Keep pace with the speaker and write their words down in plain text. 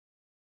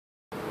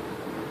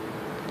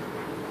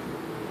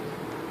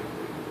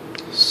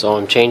So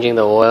I'm changing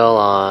the oil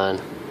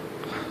on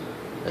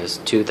this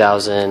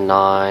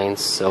 2009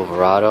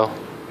 Silverado.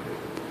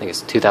 I think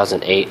it's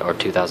 2008 or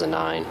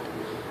 2009.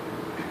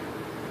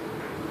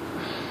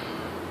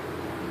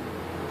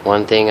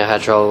 One thing I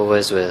had trouble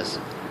with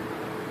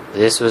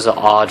this was an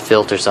odd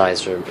filter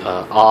size for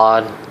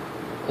odd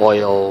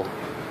oil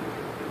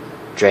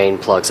drain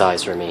plug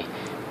size for me.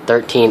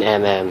 13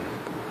 mm.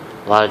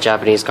 A lot of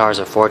Japanese cars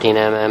are 14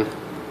 mm.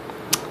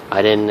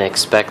 I didn't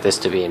expect this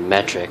to be in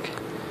metric,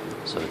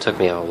 so it took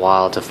me a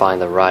while to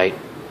find the right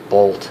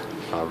bolt,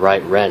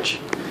 right wrench.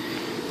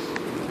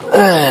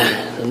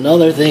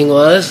 Another thing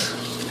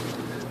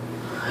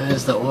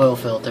is the oil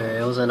filter.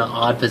 It was in an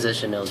odd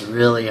position. It was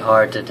really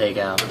hard to take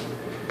out.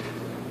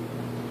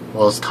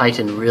 Well, it's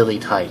tightened really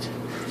tight.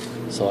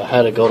 So I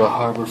had to go to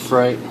Harbor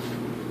Freight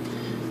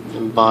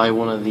and buy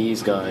one of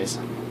these guys.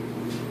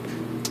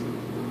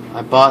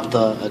 I bought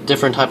a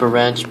different type of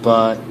wrench,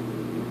 but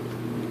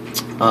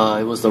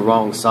it was the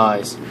wrong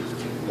size.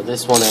 But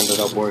this one ended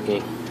up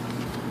working.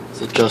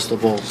 It's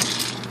adjustable.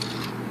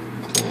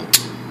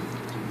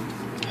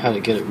 I had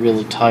to get it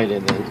really tight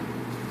and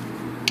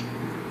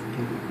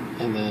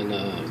then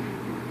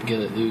get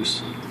it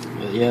loose.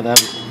 But yeah,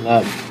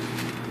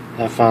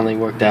 that finally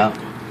worked out.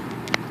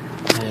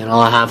 And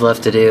all I have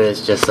left to do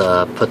is just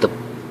put the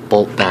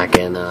bolt back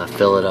in,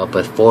 fill it up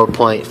with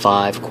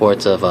 4.5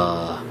 quarts of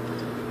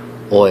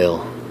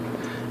oil.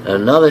 And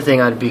another thing,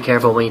 I'd be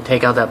careful when you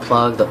take out that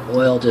plug, the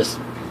oil just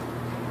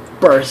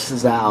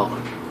bursts out.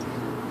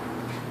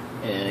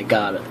 And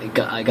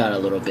I got a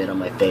little bit on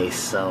my face,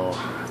 so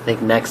I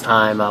think next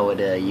time I would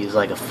use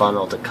like a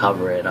funnel to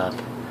cover it up.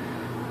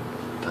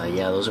 But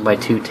yeah, those are my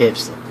two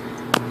tips.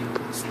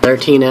 It's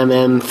 13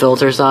 mm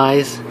filter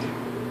size,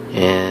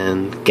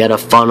 and get a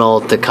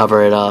funnel to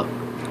cover it up.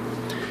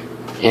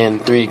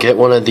 And 3, get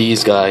one of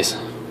these guys.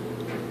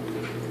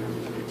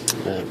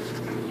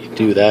 You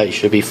do that, you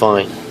should be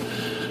fine.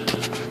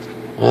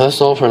 Well,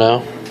 that's all for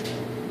now.